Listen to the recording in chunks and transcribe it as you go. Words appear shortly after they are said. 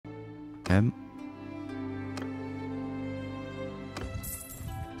Okay.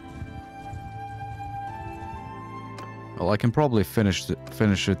 Well, I can probably finish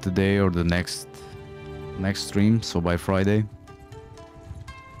it today or the next stream, so by Friday.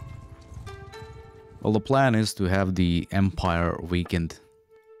 Well, the plan is to have the Empire weekend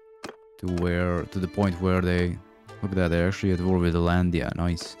to the point where they look at that, they're actually at war with the land. Yeah,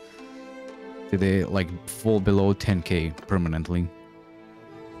 nice. Did they like fall below 10k permanently?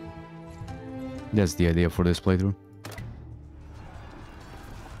 That's the idea for this playthrough.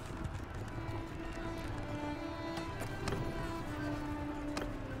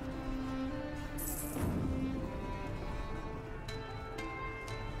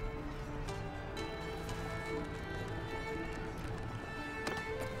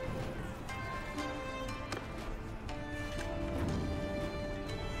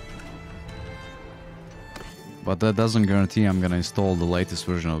 But that doesn't guarantee I'm gonna install the latest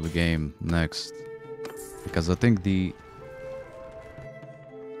version of the game next. Because I think if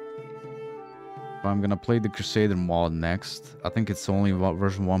I'm gonna play the Crusader mod next, I think it's only about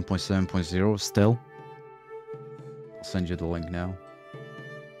version 1.7.0 still. I'll send you the link now.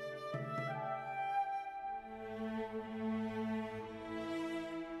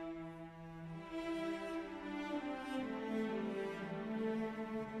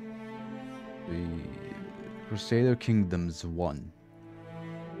 Crusader Kingdoms 1.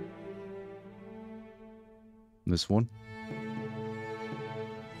 This one?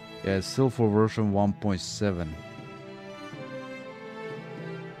 Yeah, it's still for version 1.7.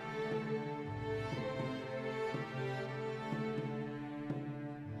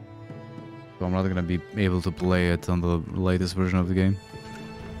 So I'm not gonna be able to play it on the latest version of the game.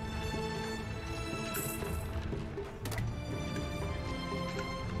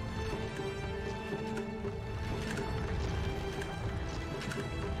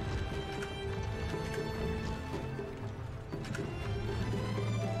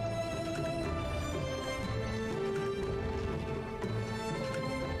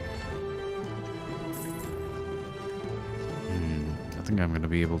 I'm gonna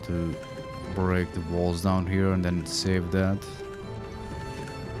be able to break the walls down here and then save that.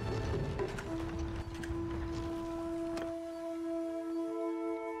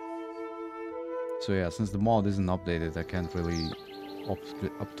 So yeah, since the mod isn't updated, I can't really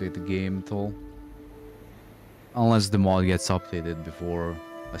update the game at all. Unless the mod gets updated before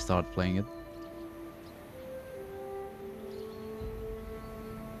I start playing it.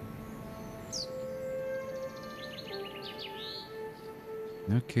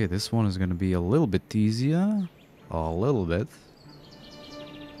 Okay, this one is gonna be a little bit easier. A little bit.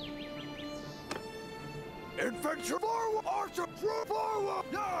 Infantry forward! Archer forward!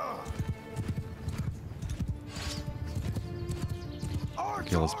 Yeah!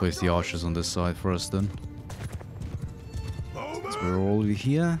 Okay, let's place the archers on this side first then. So we're all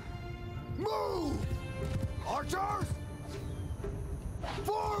here. Move! Archers!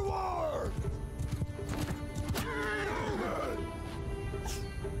 Forward!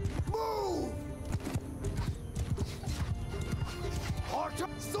 Move! Archer!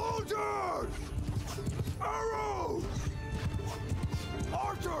 Soldiers! Arrows!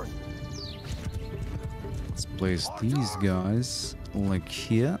 Archers! Let's place these guys like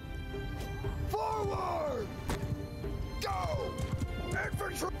here. Forward! Go!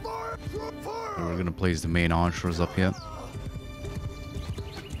 Infantry fire! Fire! And we're gonna place the main archers up here.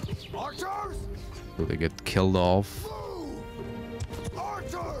 Archers! So they get killed off. Move!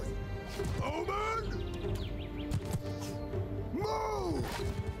 Archers! Omen! Move!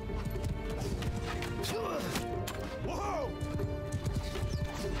 Whoa!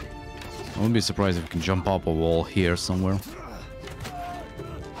 I wouldn't be surprised if we can jump up a wall here somewhere.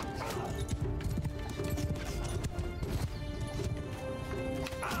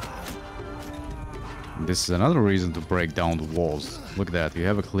 This is another reason to break down the walls. Look at that, you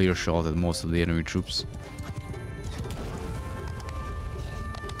have a clear shot at most of the enemy troops.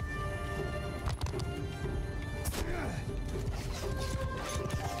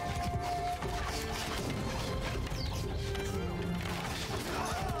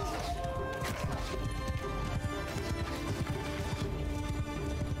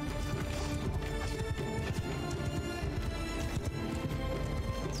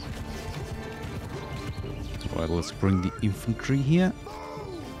 Alright, let's bring the infantry here.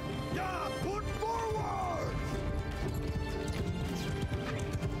 Yeah, put forward!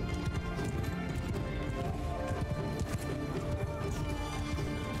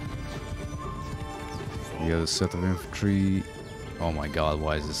 The other set of infantry. Oh my god,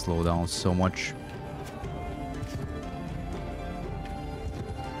 why is it slow down so much?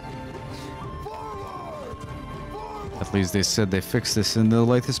 At least they said they fixed this in the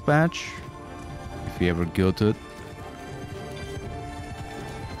latest patch. If you ever go to it.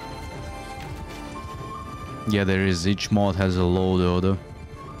 Yeah, there is. Each mod has a load order.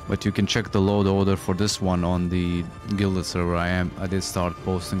 But you can check the load order for this one on the Guilded server. I did start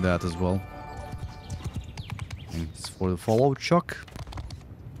posting that as well. Thanks for the follow, Chuck.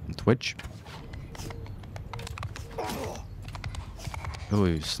 On Twitch. Oh,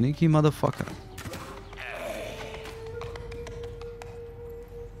 you sneaky motherfucker.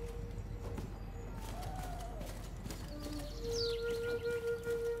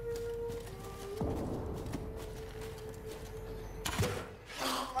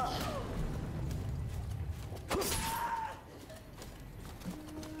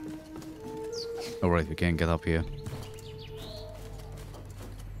 Alright, we can't get up here.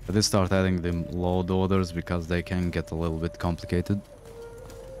 I did start adding the load orders because they can get a little bit complicated.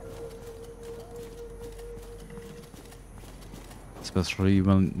 Especially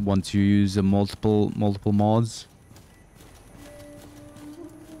when once you use multiple mods.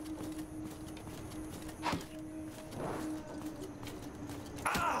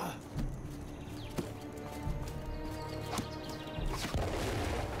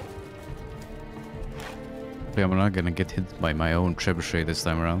 Okay, I'm not gonna get hit by my own trebuchet this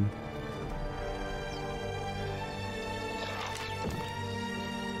time around.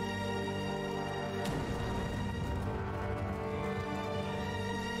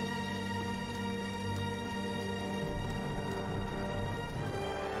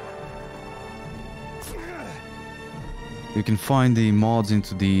 You can find the mods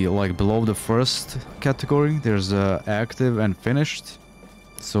into the, like, below the first category. There's active and finished.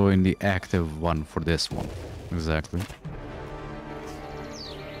 So in the active one for this one. Exactly.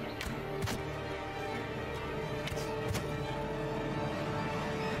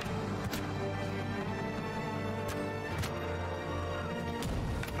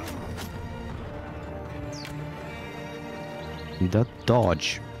 That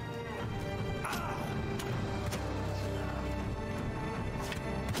dodge.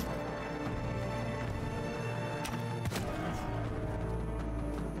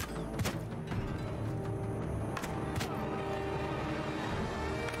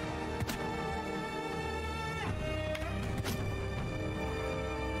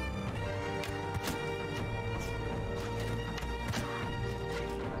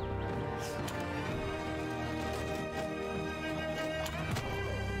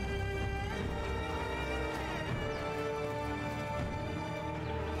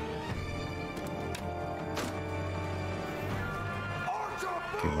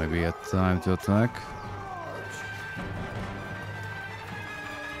 Okay, maybe a time to attack.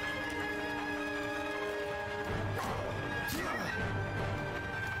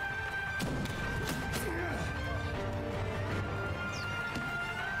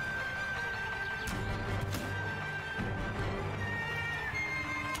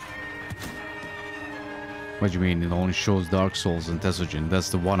 What do you mean? It only shows Dark Souls and Tetsojin. That's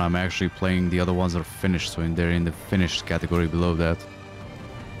the one I'm actually playing. The other ones are finished, so they're in the finished category below that.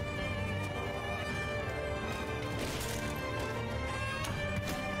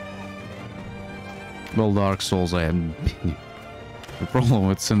 Well, Dark Souls, I am. The problem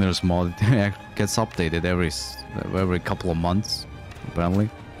with Sinner's mod, it gets updated every couple of months, apparently,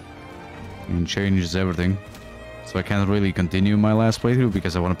 and changes everything. So I can't really continue my last playthrough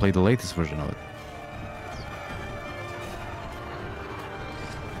because I want to play the latest version of it.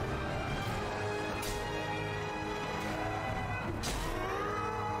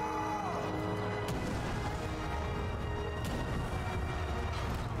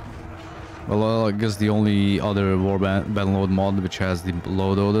 Well, I guess the only other Bannerlord mod which has the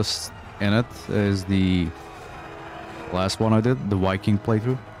load orders in it is the last one I did, the Viking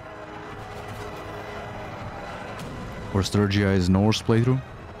playthrough. Or Sturgia's Norse playthrough.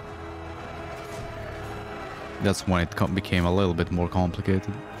 That's when it became a little bit more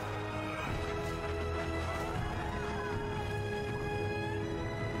complicated.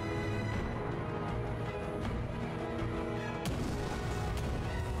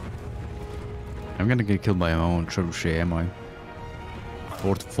 I'm gonna get killed by my own trebuchet, am I?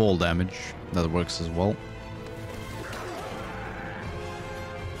 Or fall damage. That works as well.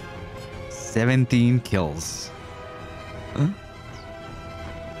 17 kills. Huh?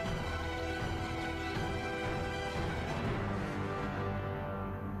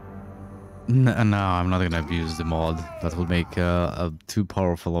 No, I'm not gonna abuse the mod. That will make a too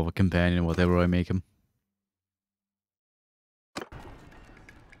powerful of a companion, whatever I make him.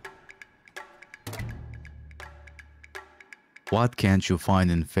 What can't you find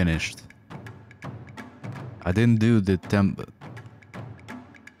in finished? I didn't do the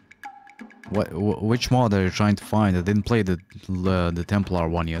which mod are you trying to find? I didn't play the Templar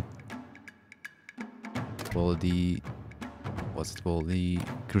one yet. Well, the what's it called? The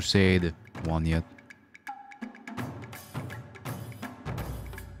Crusade one yet.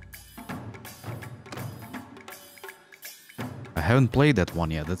 I haven't played that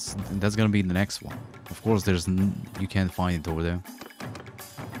one yet. That's gonna be the next one. Of course, you can't find it over there.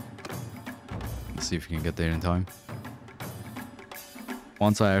 Let's see if you can get there in time.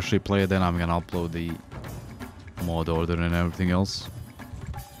 Once I actually play it, then I'm gonna upload the mod order and everything else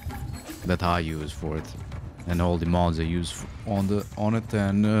that I use for it, and all the mods I use on it,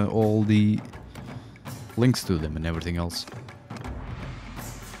 and all the links to them and everything else.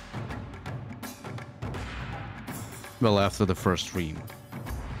 Well, after the first stream,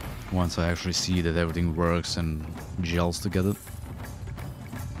 once I actually see that everything works and gels together.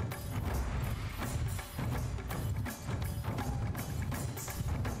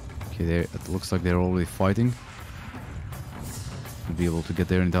 Okay, it looks like they're already fighting. We'll be able to get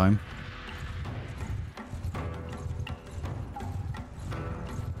there in time.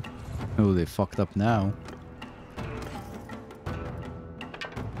 Oh, they fucked up now.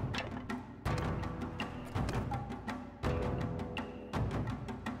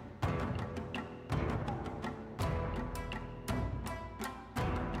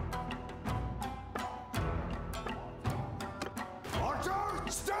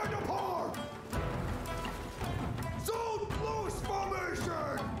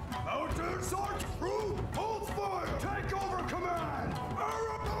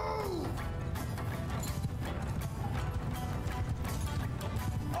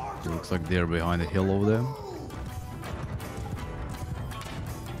 Looks like they're behind the hill over there.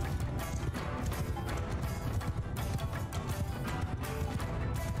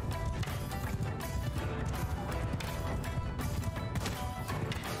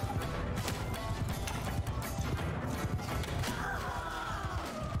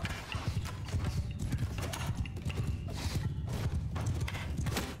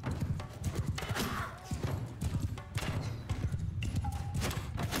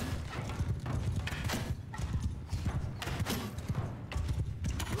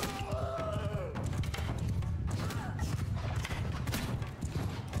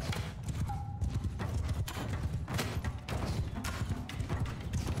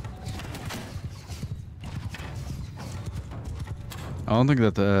 I don't think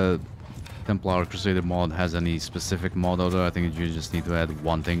that the Templar Crusader mod has any specific mod order. I think you just need to add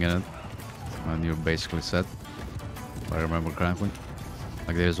one thing in it, and you're basically set, if I remember correctly.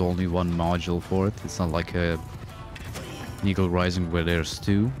 Like, there's only one module for it. It's not like a Eagle Rising where there's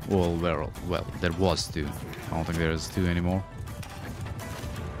two. Well, there was two. I don't think there is two anymore.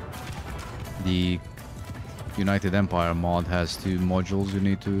 The United Empire mod has two modules you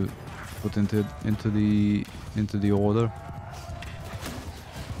need to put into the order.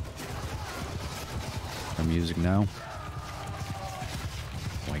 Music now.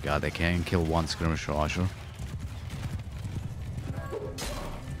 Oh my god, they can't kill one skirmisher archer.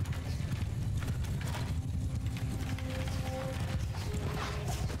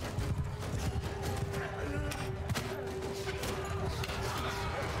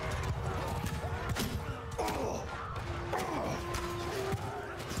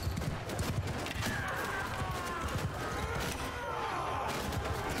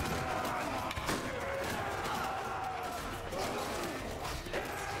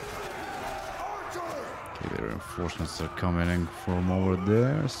 Reinforcements are coming in from over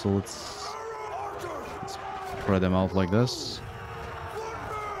there, so let's spread them out like this.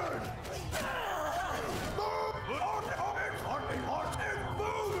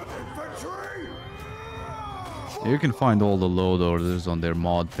 You can find all the load orders on their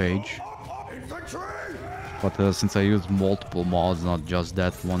mod page, but since I use multiple mods, not just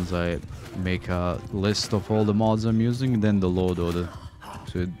that, once I make a list of all the mods I'm using, then the load order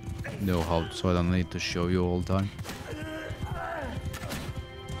should know how, so I don't need to show you all the time.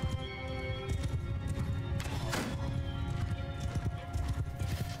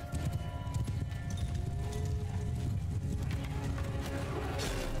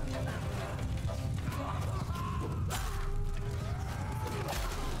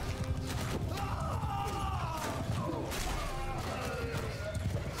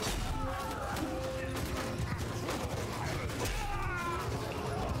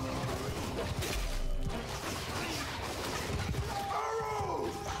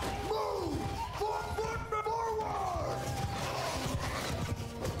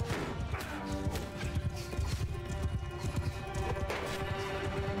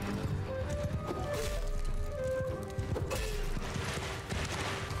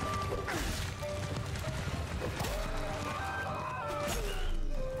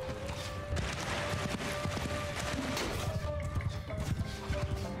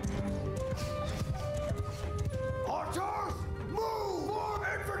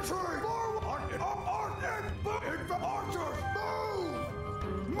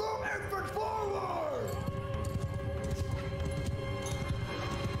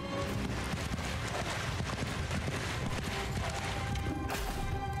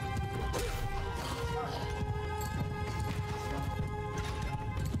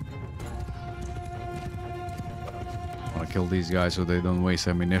 kill these guys so they don't waste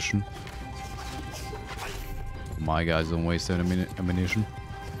ammunition. My guys don't waste any ammunition.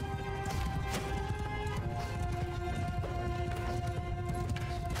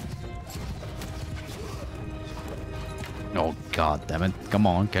 Oh god damn it. Come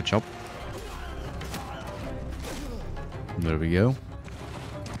on, catch up. There we go.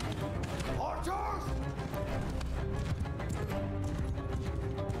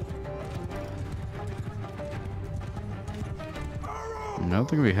 I don't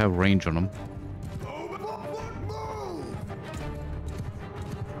think we have range on them.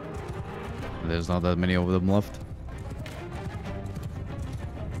 There's not that many of them left.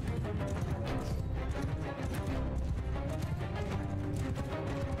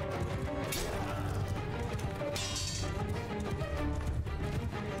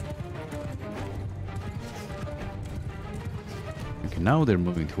 Okay, now they're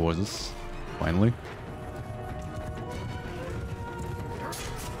moving towards us, finally.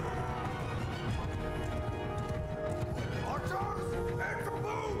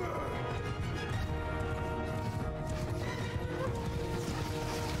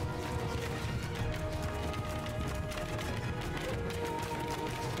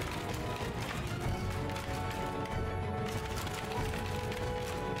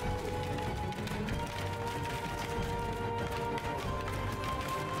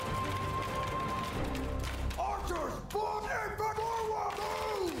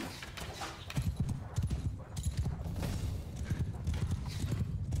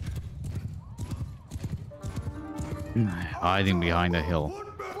 Hiding behind a hill.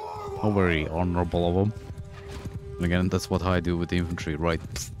 How very honorable of them. And again, that's what I do with the infantry, right?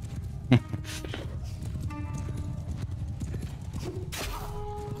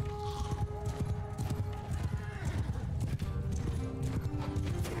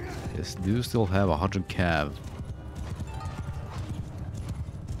 Yes, do still have 100 cav.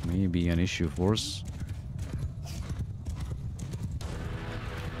 Maybe an issue for us.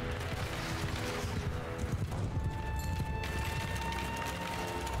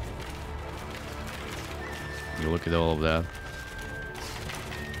 You look at all of that.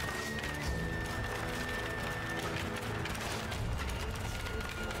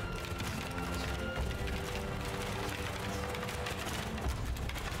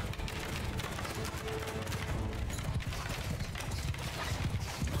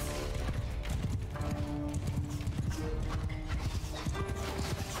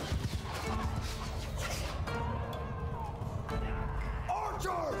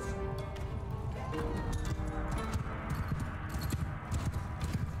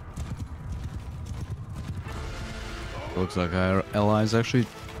 Looks like our allies actually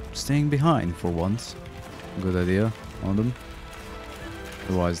staying behind for once. Good idea on them.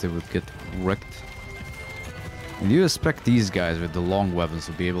 Otherwise they would get wrecked. And you expect these guys with the long weapons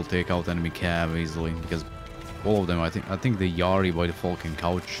to be able to take out enemy cav easily, because all of them, I think the Yari by default can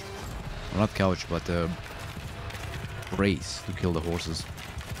couch. Or not couch, but brace to kill the horses.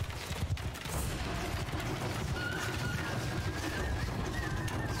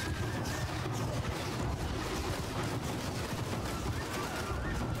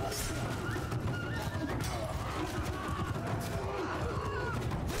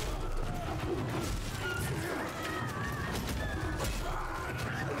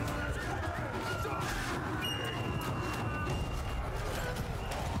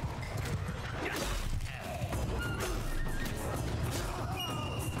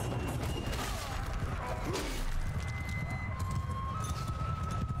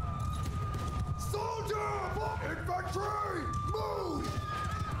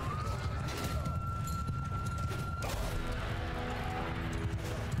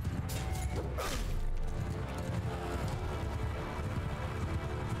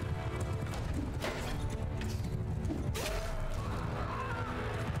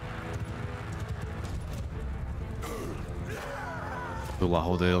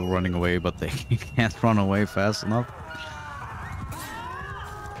 How they're running away, but they can't run away fast enough.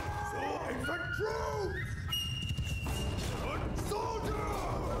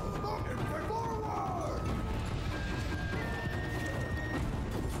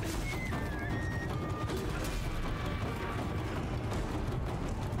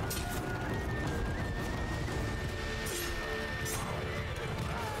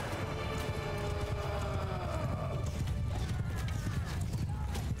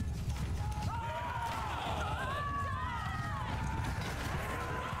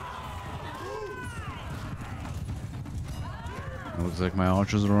 Looks like my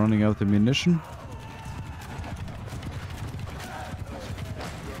archers are running out of ammunition.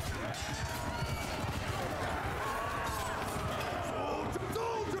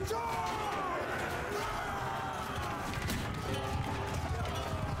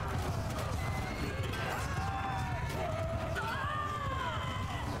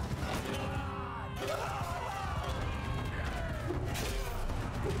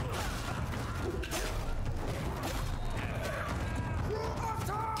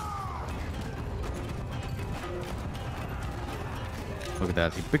 Look at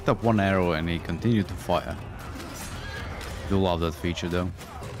that. He picked up one arrow and he continued to fire. Do love that feature though.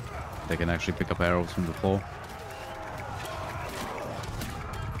 They can actually pick up arrows from the floor.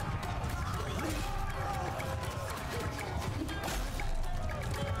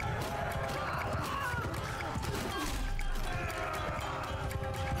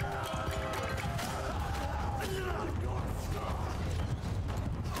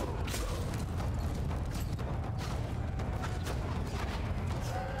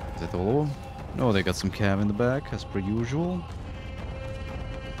 Is that all of them? No, they got some cav in the back, as per usual.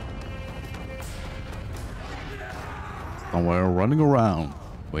 Somewhere running around,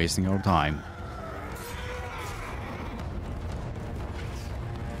 wasting our time.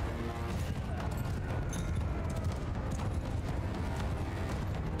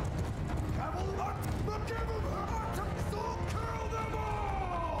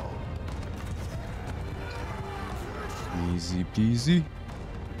 Easy peasy.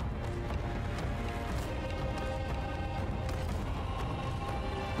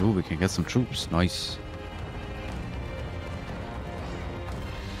 Ooh, we can get some troops. Nice.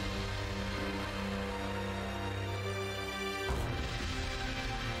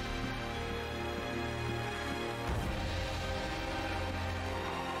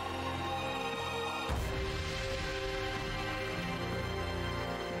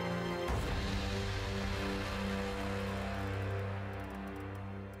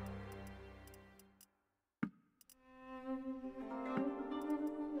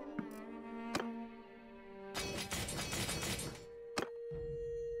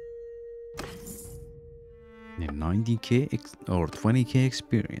 Yeah, 90k or 20k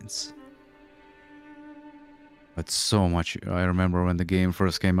experience. That's so much. I remember when the game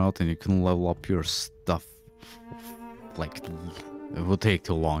first came out and you couldn't level up your stuff. Like, it would take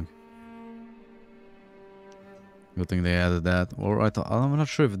too long. Good thing they added that. Or I'm not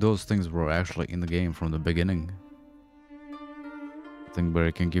sure if those things were actually in the game from the beginning. I think where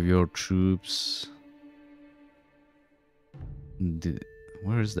you can give your troops.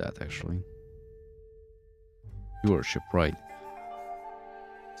 Where is that actually? Viewership, right.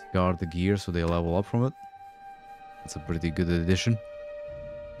 Guard the gear so they level up from it. That's a pretty good addition.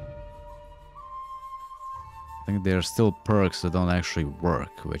 I think there are still perks that don't actually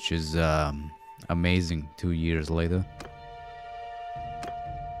work, which is amazing 2 years later.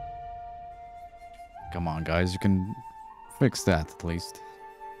 Come on, guys, you can fix that at least.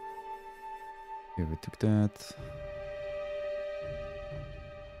 Okay, we took that.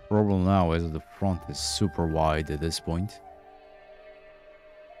 Problem now is the front is super wide at this point.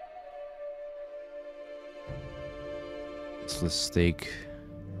 So let's take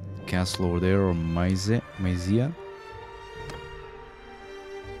castle over there or Maizia.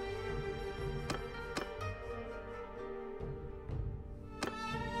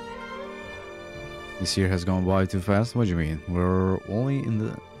 This year has gone by too fast? What do you mean? We're only in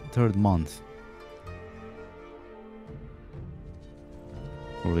the 3rd month.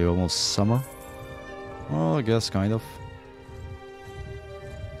 Probably almost summer. Well, I guess kind of.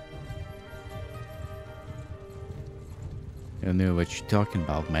 You knew what you're talking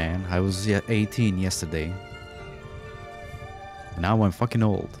about, man. I was 18 yesterday. And now I'm fucking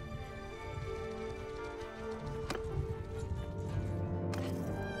old.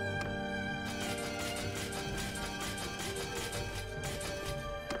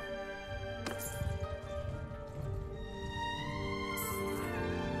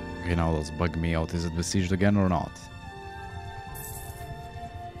 Okay, now let's bug me out. Is it besieged again or not?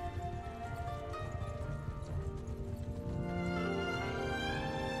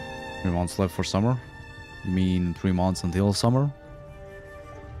 Three months left for summer? You mean 3 months until summer?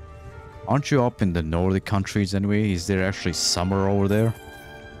 Aren't you up in the Nordic countries anyway? Is there actually summer over there?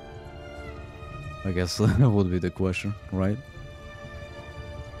 I guess that would be the question, right?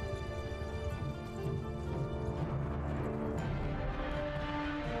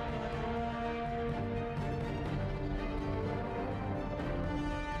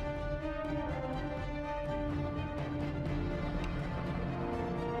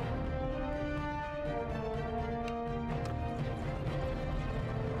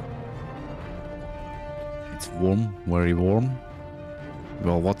 It's warm, very warm.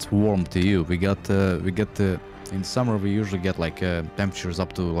 Well, what's warm to you? We get in summer we usually get like temperatures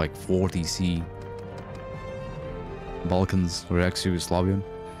up to like 40 C. Balkans or ex-Yugoslavia.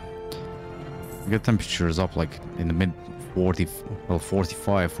 We get temperatures up like in the mid 40, well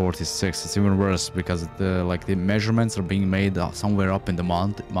 45, 46. It's even worse because like the measurements are being made somewhere up in the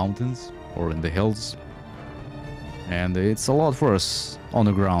mountains or in the hills, and it's a lot worse on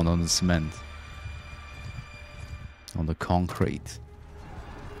the ground, on the cement, on the concrete.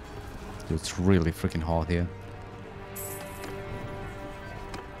 It's really freaking hot here.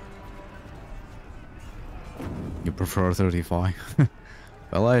 You prefer 35?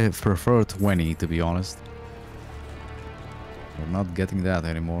 Well, I prefer 20 to be honest. We're not getting that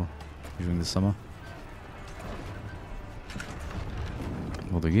anymore during the summer.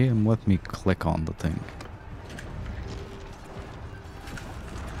 Well, the game let me click on the thing.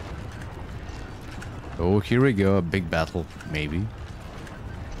 Oh, here we go, a big battle, maybe.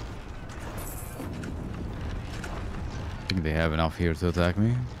 I think they have enough here to attack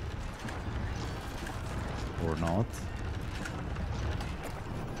me. Or not.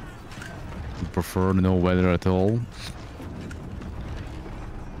 I prefer no weather at all.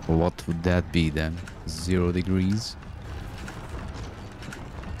 What would that be then? 0 degrees?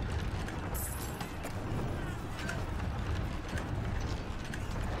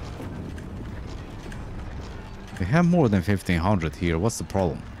 They have more than 1500 here. What's the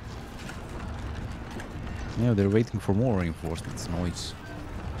problem? Yeah, they're waiting for more reinforcements. Noise.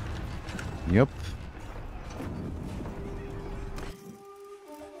 Yep.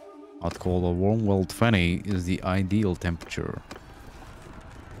 Hot, cold, or warm? Well, 20 is the ideal temperature.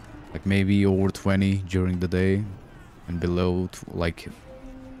 Like maybe over 20 during the day and below like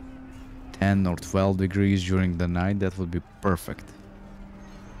 10 or 12 degrees during the night. That would be perfect.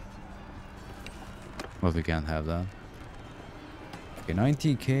 But we can't have that. Okay,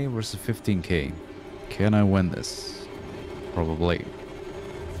 90k versus 15k. Can I win this? Probably.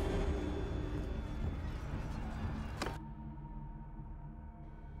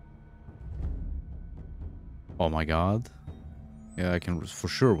 Oh my god. Yeah, I can for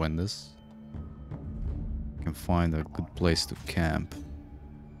sure win this. I can find a good place to camp.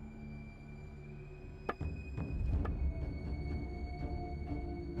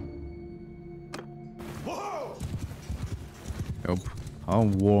 Yep. How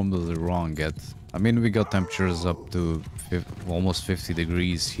warm does Iran get? I mean, we got temperatures up to almost 50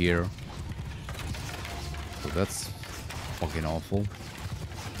 degrees here. So that's fucking awful.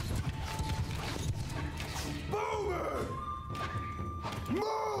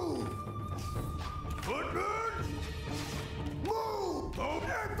 Move! Footmen! Move!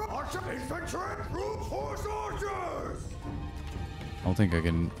 Infantry! Brute force archers! I don't think I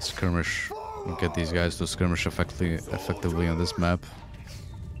can skirmish, get these guys to skirmish effectively on this map.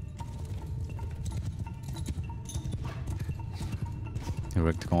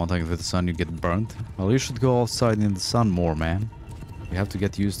 Direct contact with the sun, you get burnt. Well, you should go outside in the sun more, man. You have to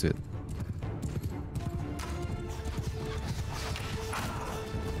get used to it.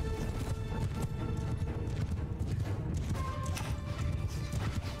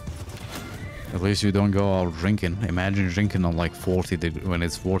 At least you don't go out drinking. Imagine drinking on like 40 when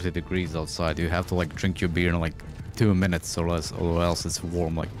it's 40 degrees outside. You have to like drink your beer in like 2 minutes or less, or else it's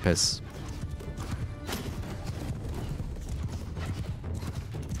warm like piss.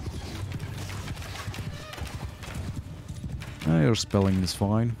 Your spelling is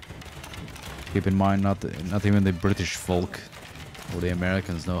fine. Keep in mind, not even the British folk or the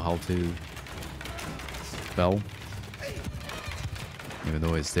Americans know how to spell. Even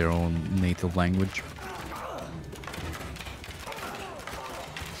though it's their own native language.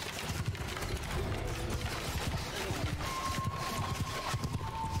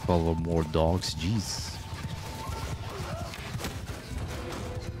 Follow more dogs, jeez.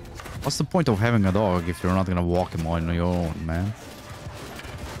 What's the point of having a dog if you're not gonna walk him on your own, man?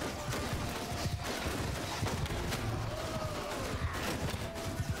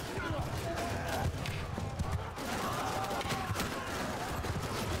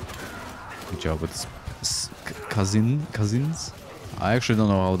 Good job with cousins. I actually don't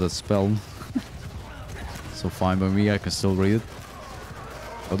know how that's spelled. So fine by me, I can still read it.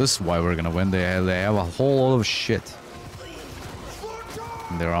 Oh, this is why we're gonna win. They have a whole lot of shit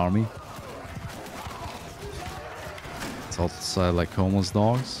in their army. It's outside like homeless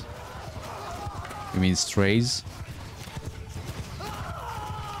dogs. You mean strays?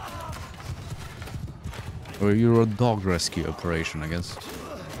 Or you're a dog rescue operation, I guess.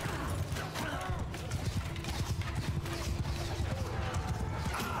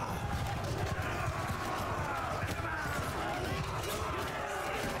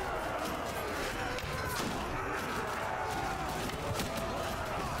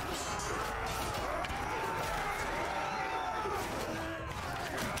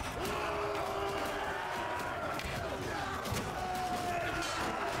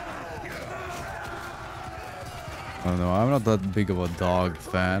 I don't know, I'm not that big of a dog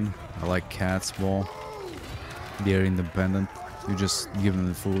fan. I like cats more. They're independent. You just give them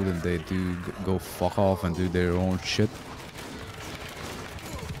the food and they do go fuck off and do their own shit.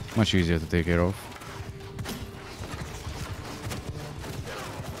 Much easier to take care of.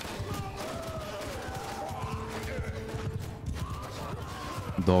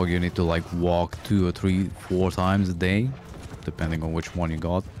 Dog, you need to like walk 2 or 3, 4 times a day, depending on which one you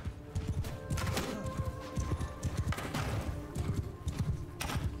got.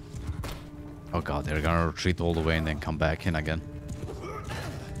 Oh god, they're gonna retreat all the way and then come back in again.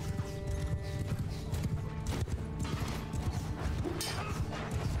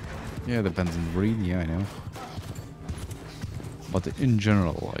 Yeah, depends on the breed, yeah, I know. But in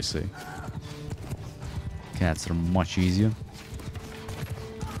general, I say. Cats are much easier.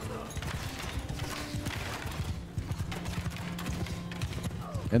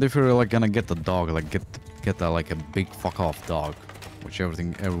 And if you're like gonna get the dog, like get that like a big fuck off dog, which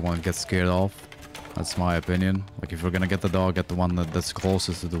everyone gets scared of. That's my opinion. Like if you're gonna get the dog, get the one that's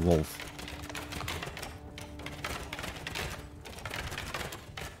closest to the wolf.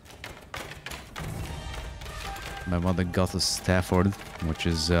 My mother got a Stafford, which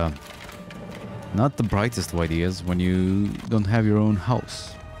is not the brightest of ideas when you don't have your own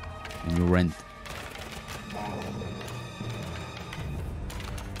house and you rent.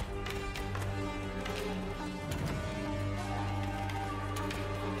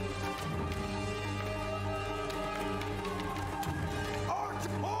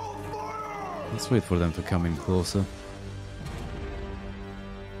 Let's wait for them to come in closer.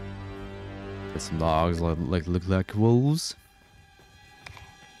 Get some dogs like look like wolves.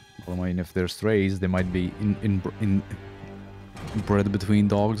 Well, I mean, if they're strays, they might be bred between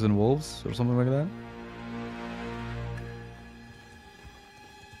dogs and wolves or something like that.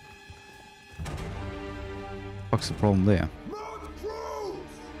 What's the problem there?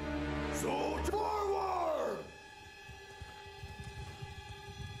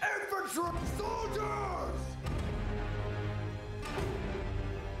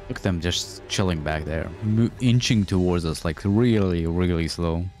 Look at them just chilling back there, inching towards us like really, really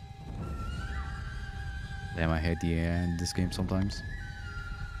slow. Damn, I hate the AI in this game sometimes.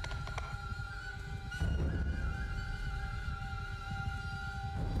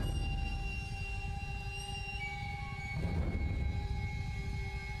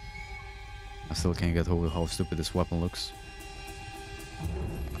 I still can't get over how stupid this weapon looks.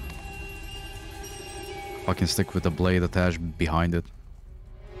 I can stick with the blade attached behind it.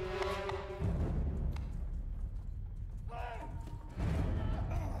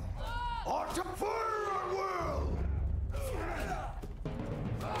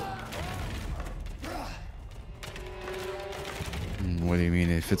 What do you mean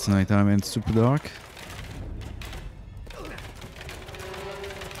if it's nighttime and it's super dark?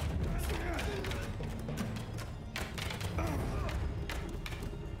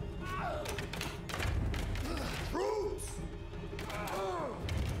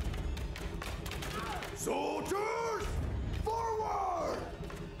 Soldiers, forward!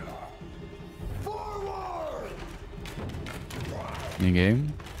 Forward! In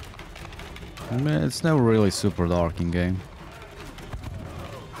game? I mean, it's never really super dark in game.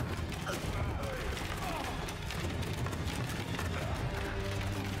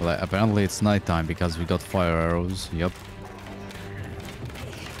 Well, apparently it's nighttime because we got fire arrows. Yep.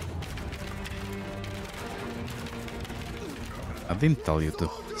 I didn't tell you to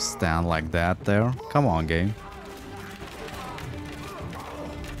stand like that there. Come on, game.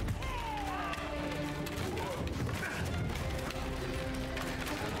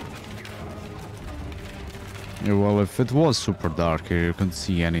 Yeah, well, if it was super dark here, you couldn't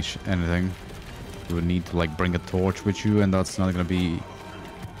see anything. You would need to like bring a torch with you, and that's not gonna be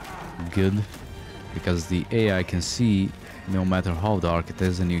good because the AI can see no matter how dark it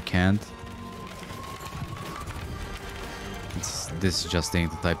is, and you can't. This just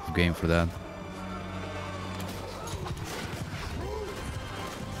ain't the type of game for that.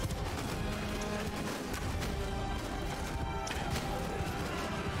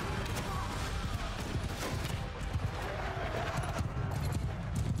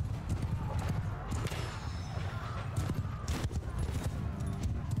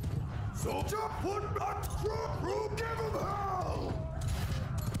 Soldier, put not through, give him hell!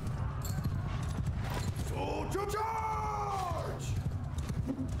 Soldier, charge!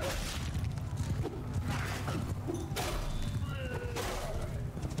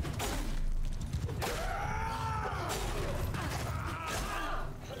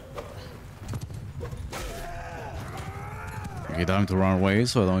 Okay, time to run away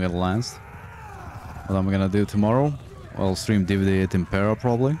so I don't get lanced. What I'm gonna do tomorrow? I'll stream DVD at Impera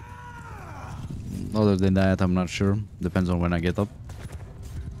probably. Other than that, I'm not sure. Depends on when I get up.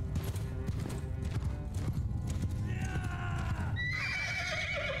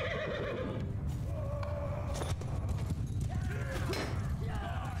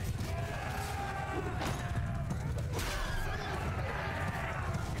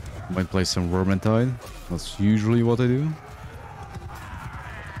 Might play some Vermintide. That's usually what I do.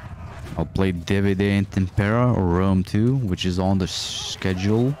 I'll play Divide and Tempera or Rome 2, which is on the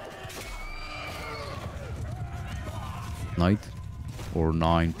schedule. Night or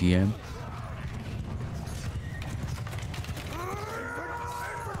 9 p.m.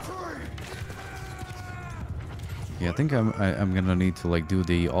 Yeah, I think I'm gonna need to like do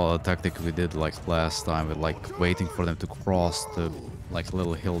the tactic we did like last time with like waiting for them to cross the like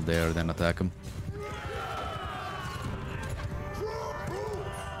little hill there, then attack them.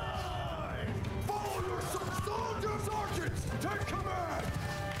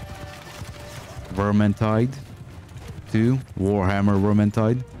 Vermintide 2, Warhammer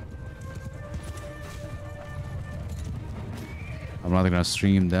Vermintide. I'm not gonna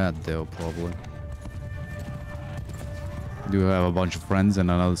stream that though, probably. Do have a bunch of friends in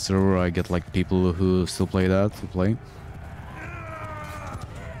another server. I get like people who still play that to play.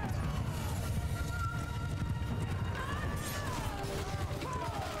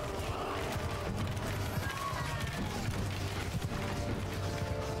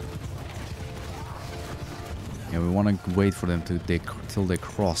 Yeah, we want to wait for them to till they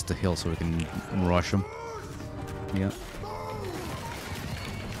cross the hill so we can rush them. Yeah.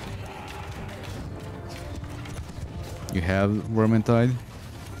 You have Vermintide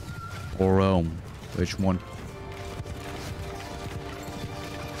or Rome? Which one?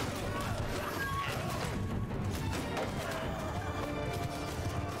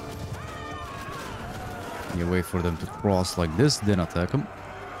 You wait for them to cross like this, then attack them.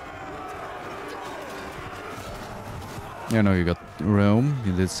 Yeah, no, you got Rome.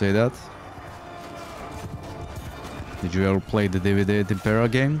 You did say that. Did you ever play the Divide Tempera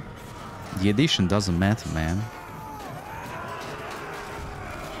game? The edition doesn't matter, man.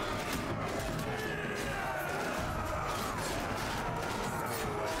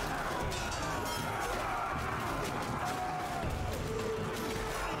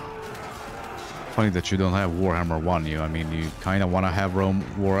 Funny that you don't have Warhammer 1. I mean, you kind of want to have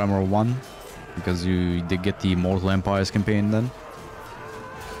Warhammer 1 because you did get the Mortal Empires campaign then.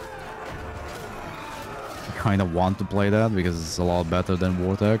 You kind of want to play that because it's a lot better than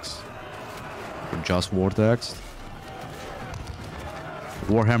Vortex. Or just Vortex.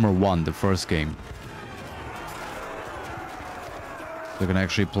 Warhammer 1, the first game. You can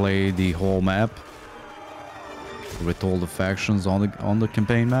actually play the whole map with all the factions on the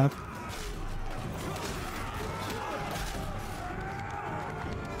campaign map.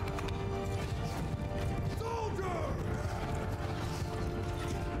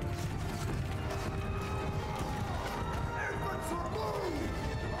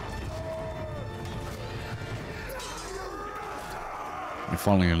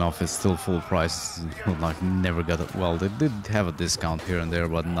 Funnily enough, it's still full price. Like, never got it. Well, they did have a discount here and there,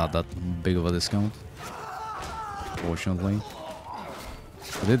 but not that big of a discount. Fortunately,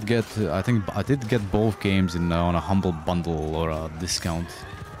 I did get. I think I did get both games in on a humble bundle or a discount.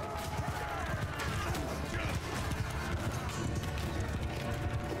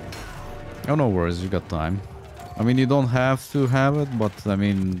 Oh, no worries. You got time. I mean, you don't have to have it, but I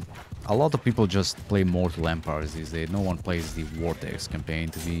mean. A lot of people just play Mortal Empires these days. No one plays the Vortex campaign,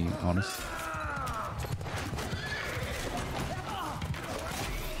 to be honest.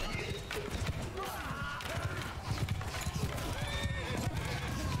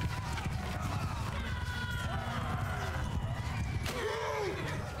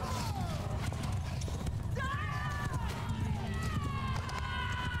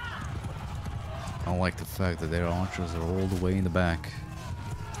 I don't like the fact that their archers are all the way in the back.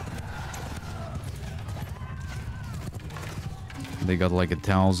 They got like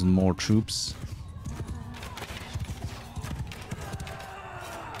 1,000 more troops.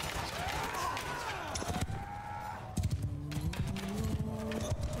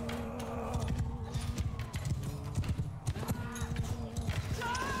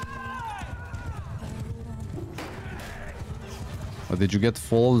 Oh, did you get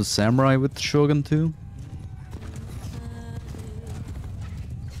Fall of the Samurai with Shogun too?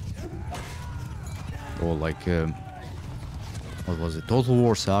 Or like... what was it? Total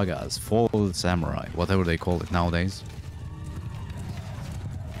War Sagas, Fall of the Samurai, whatever they call it nowadays.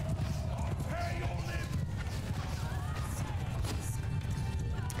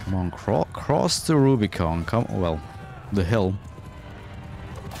 Come on, cross the Rubicon. Come, well, the hill.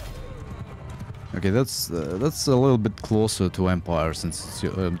 Okay, that's a little bit closer to Empire since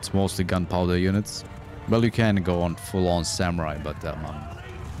it's mostly gunpowder units. Well, you can go on full-on Samurai, but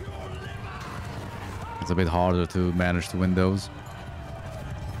it's a bit harder to manage to win those.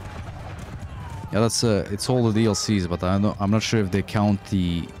 Yeah, that's it's all the DLCs, but I'm not sure if they count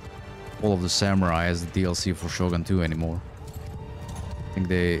the Fall of the Samurai as the DLC for Shogun 2 anymore. I think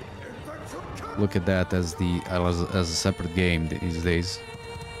they look at that as a separate game these days.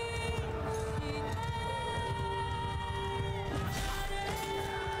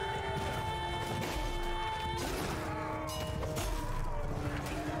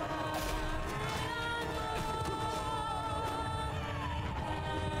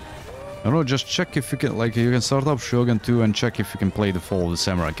 I don't know, just check if you can, like, you can start up Shogun 2 and check if you can play the Fall of the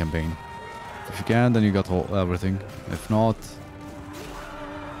Samurai campaign. If you can, then you got everything. If not,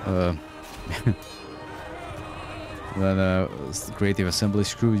 then Creative Assembly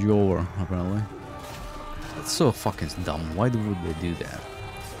screwed you over, apparently. That's so fucking dumb. Why would they do that?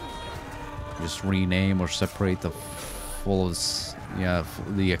 Just rename or separate the Fall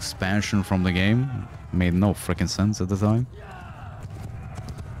of the expansion from the game? Made no freaking sense at the time.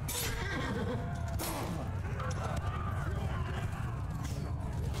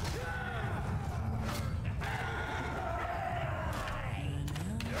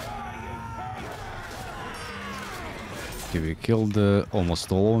 Okay, we killed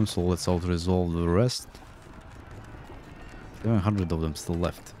almost all of them, so let's auto-resolve the rest. 700 of them still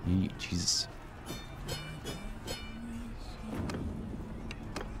left. Jesus.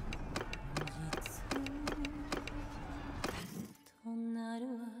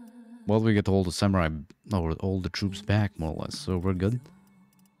 Well, we get all the samurai, or all the troops back, more or less, so we're good.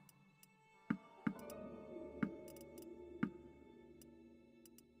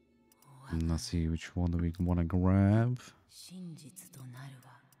 Let's see which one do we want to grab.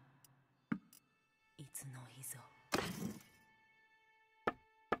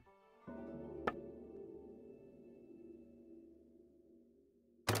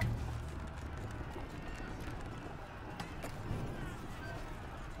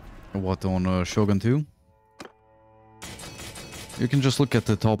 What on Shogun 2? You can just look at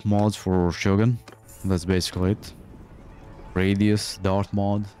the top mods for Shogun. That's basically it. Radius, Dart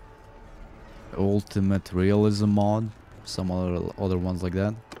mod, Ultimate Realism mod, some other ones like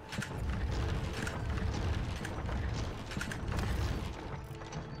that.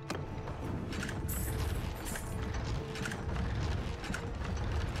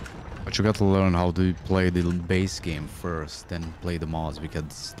 But you got to learn how to play the base game first, then play the mods,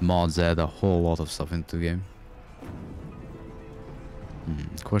 because the mods add a whole lot of stuff into the game.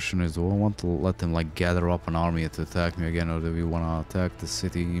 The question is, do I want to let them like gather up an army to attack me again, or do we want to attack the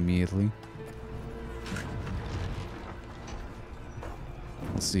city immediately?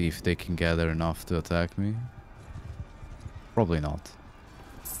 Let's see if they can gather enough to attack me. Probably not.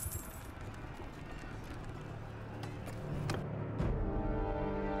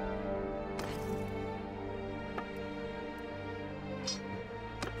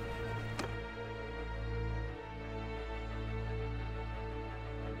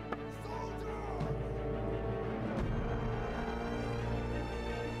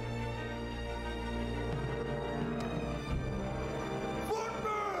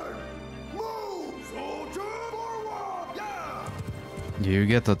 You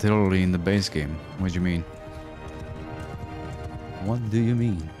get artillery in the base game. What do you mean? What do you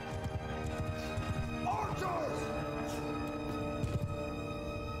mean?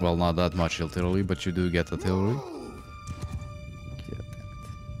 Well, not that much artillery, but you do get artillery. God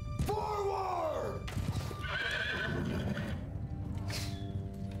damn it.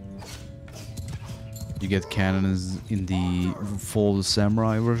 You get cannons in the full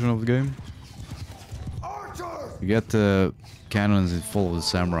samurai version of the game. You get cannons in full of the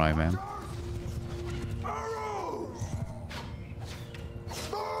samurai, man.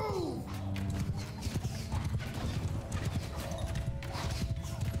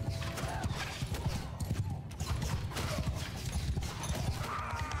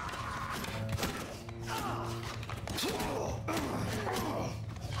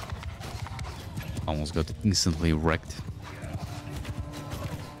 Almost got instantly wrecked.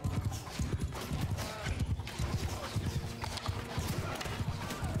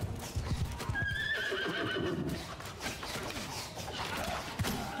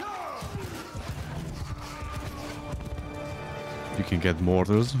 You can get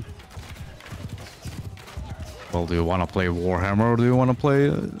mortars. Well, do you want to play Warhammer or do you want to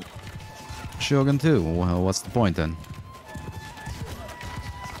play Shogun 2? Well, what's the point then?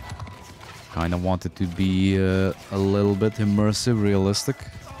 Kind of want it to be a little bit immersive, realistic.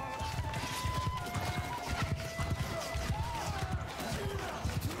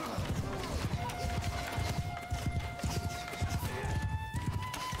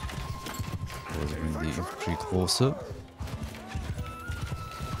 Let's bring the infantry closer.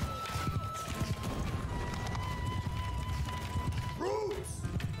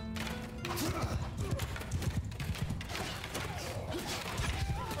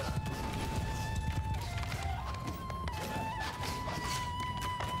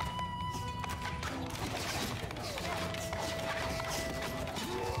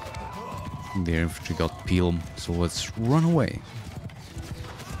 Their infantry got peeled, so let's run away.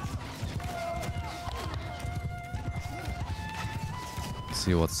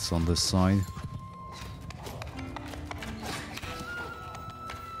 See what's on this side.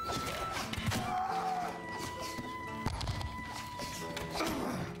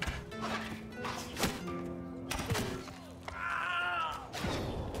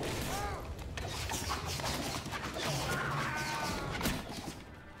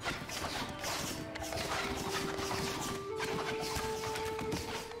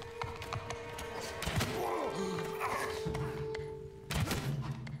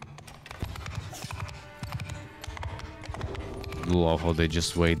 Love how they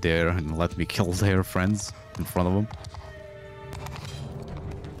just wait there and let me kill their friends in front of them.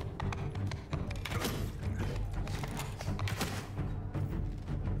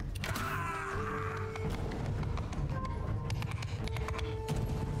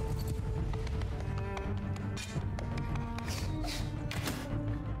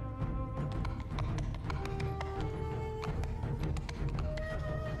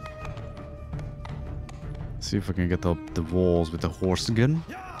 See if I can get up the walls with the horse again.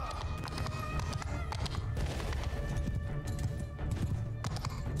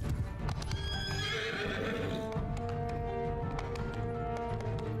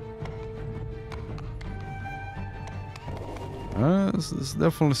 This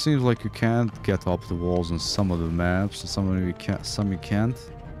definitely seems like you can't get up the walls on some of the maps, and some you can't.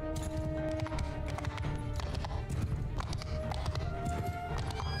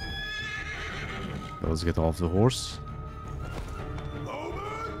 Let's get off the horse.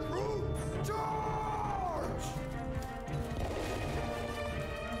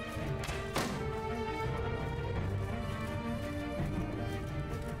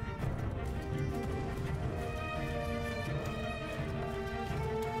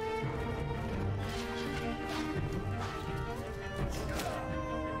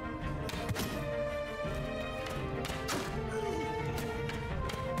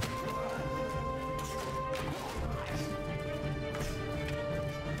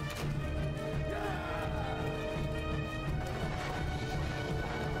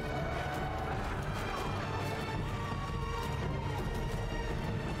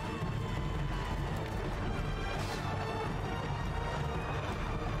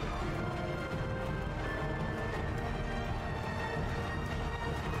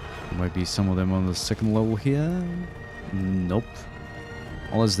 Might be some of them on the second level here. Nope.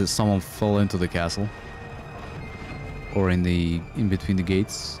 Unless there's someone fell into the castle. Or in between the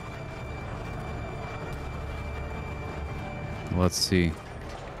gates. Let's see.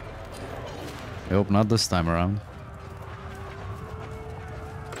 I hope not this time around.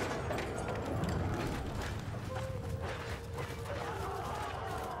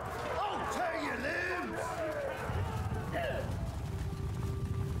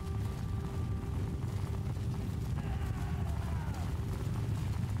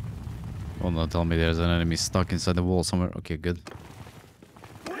 Oh no, tell me there's an enemy stuck inside the wall somewhere. Okay, good.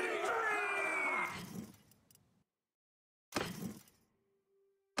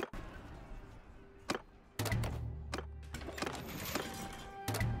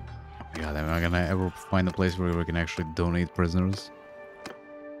 God, am I gonna ever find a place where we can actually donate prisoners?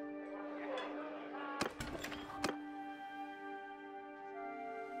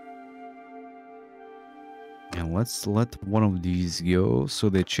 And let's let one of these go so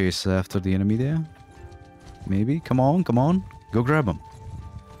they chase after the enemy there. Maybe? Come on, come on. Go grab him.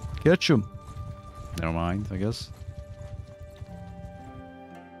 Catch him. Never mind, I guess.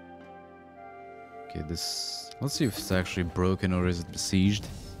 Okay, this... Let's see if it's actually broken or is it besieged.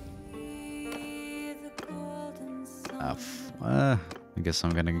 I guess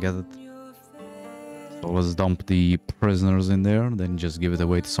I'm gonna get it. So let's dump the prisoners in there, then just give it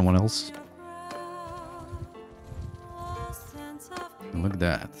away to someone else. Look at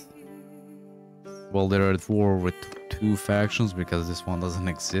that. Well, they're at war with two factions because this one doesn't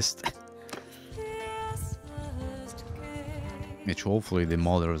exist. Which hopefully the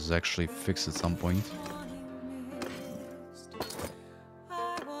modders actually fix at some point.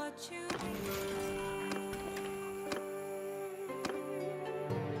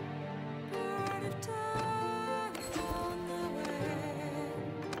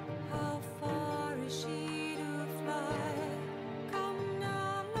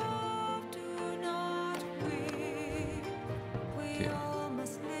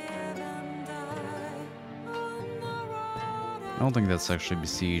 I don't think that's actually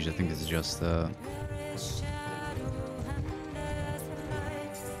besieged, I think it's just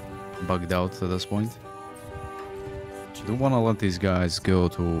bugged out at this point. Don't want to let these guys go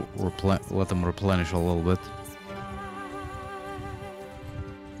to let them replenish a little bit.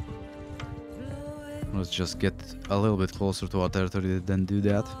 Let's just get a little bit closer to our territory, then do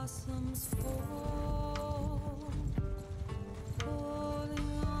that.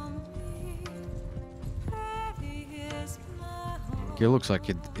 Okay, looks like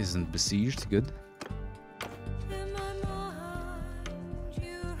it isn't besieged. Good.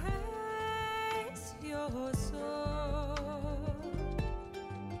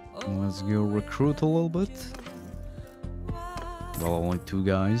 Let's go recruit a little bit. Well, only 2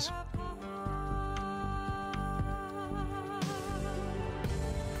 guys.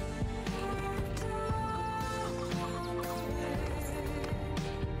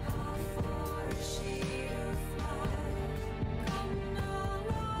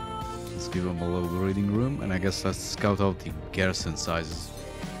 Let's give them a little breathing room, and I guess let's scout out the garrison sizes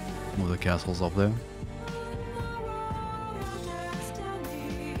of the castles up there.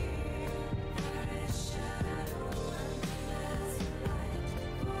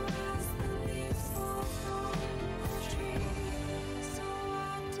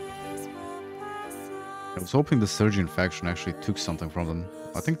 I was hoping the Tetsojin faction actually took something from them.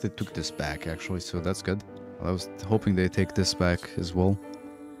 I think they took this back actually, so that's good. I was hoping they take this back as well.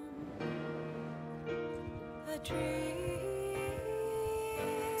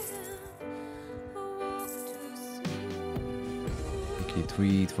 Okay,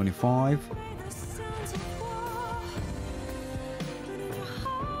 325.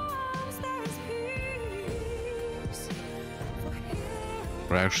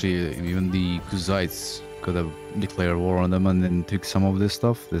 Or actually, even the Kuzites could have declared war on them and then took some of this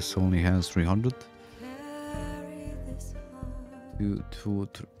stuff. This only has 300.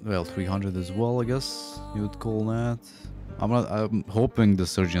 Well, 300 as well, I guess you would call that. I'm hoping the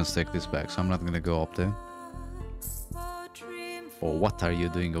surgeons take this back, so I'm not gonna go up there. Oh, what are you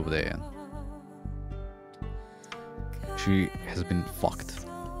doing over there? She has been fucked.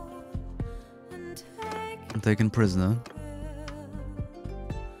 I'm taken prisoner.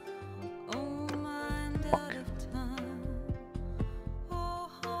 Fuck.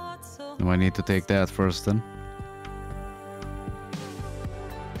 Do I need to take that first then?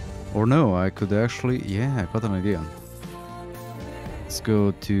 Or no, I could actually... Yeah, I got an idea. Let's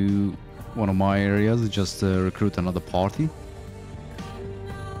go to one of my areas, just recruit another party.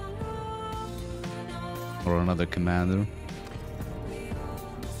 Or another commander.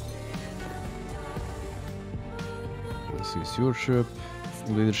 This is stewardship,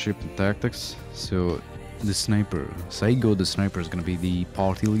 leadership and tactics. So the sniper, Saigo the sniper is gonna be the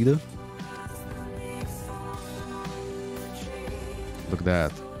party leader. Look at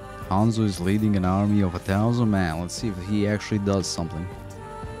that. Hanzo is leading an army of 1,000 men. Let's see if he actually does something.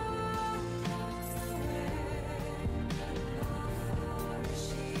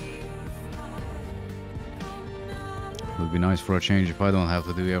 It would be nice for a change if I don't have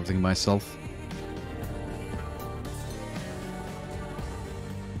to do everything myself.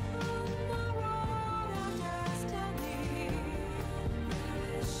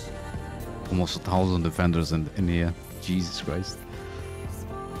 Almost 1,000 defenders in here. Jesus Christ.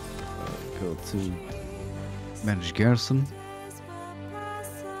 Go to manage garrison.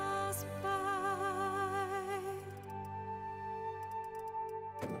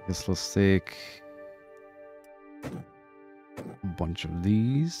 Guess let's take a bunch of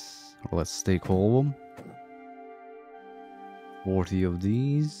these. Or let's take all of them. 40 of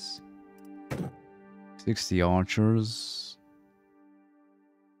these. 60 archers.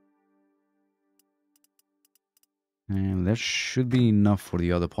 And that should be enough for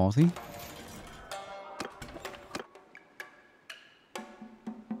the other party.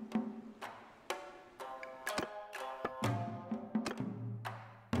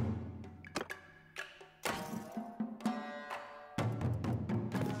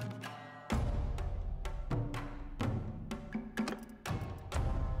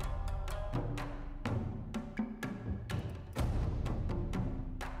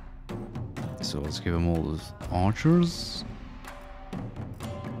 So let's give them all those archers.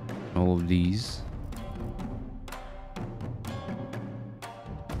 All of these.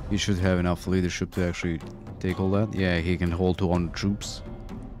 He should have enough leadership to actually take all that. Yeah, he can hold 200 troops.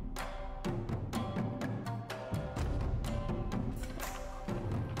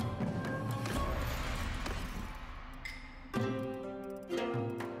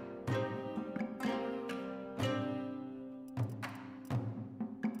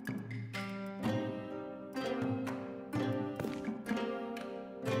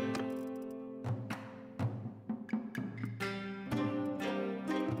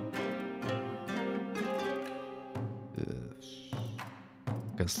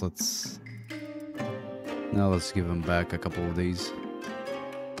 guess let's... Now let's give him back a couple of days.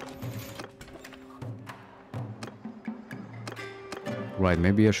 Right,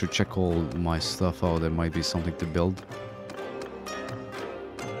 maybe I should check all my stuff out. There might be something to build.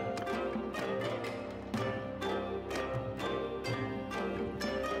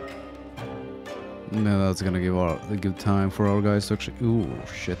 No, that's gonna give time for our guys to actually... Ooh,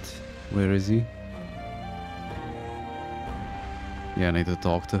 shit. Where is he? Yeah, I need to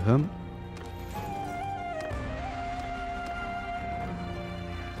talk to him.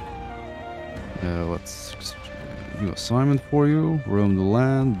 Let's... New assignment for you. Roam the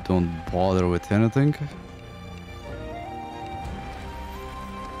land. Don't bother with anything.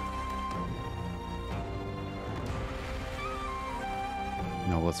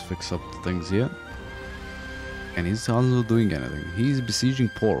 Now let's fix up the things here. And he's not doing anything. He's besieging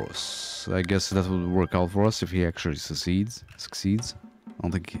Poros. I guess that would work out for us if he actually succeeds. I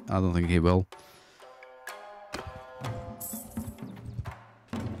don't think he will.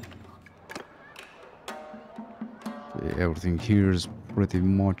 Everything here is pretty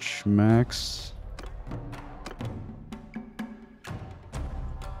much max.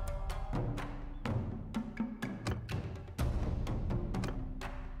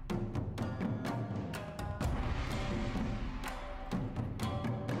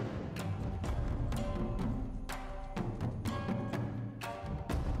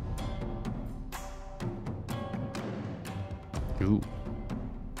 Ooh.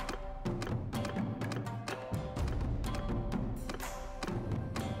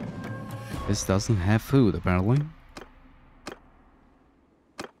 This doesn't have food, apparently.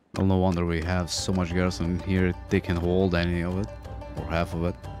 Well, no wonder we have so much garrison here. They can hold any of it, or half of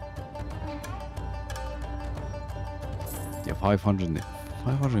it. Yeah,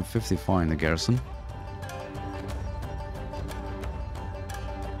 550 fine the garrison.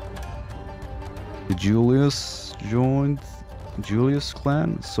 The Julius joined Julius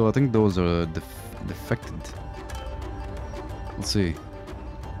clan, so I think those are defected. Let's see.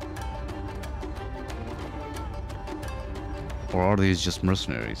 Or are these just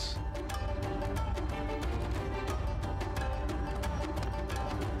mercenaries?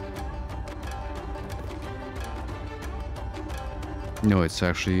 No, it's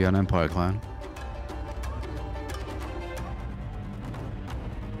actually an Empire clan.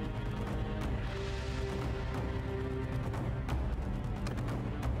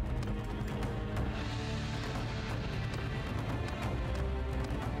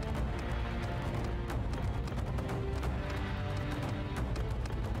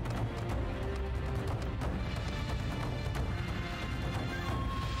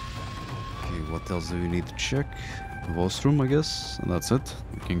 What else do we need to check? Vostrum, I guess, and that's it.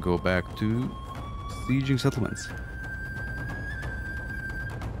 We can go back to sieging settlements.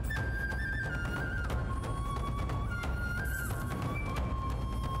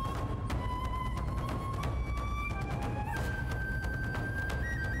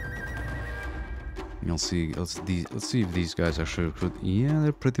 Let's see if these guys actually recruit. Yeah,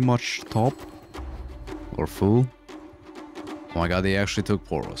 they're pretty much top or full. Oh my god, they actually took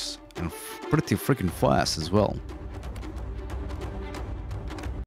Poros, and pretty freaking fast as well.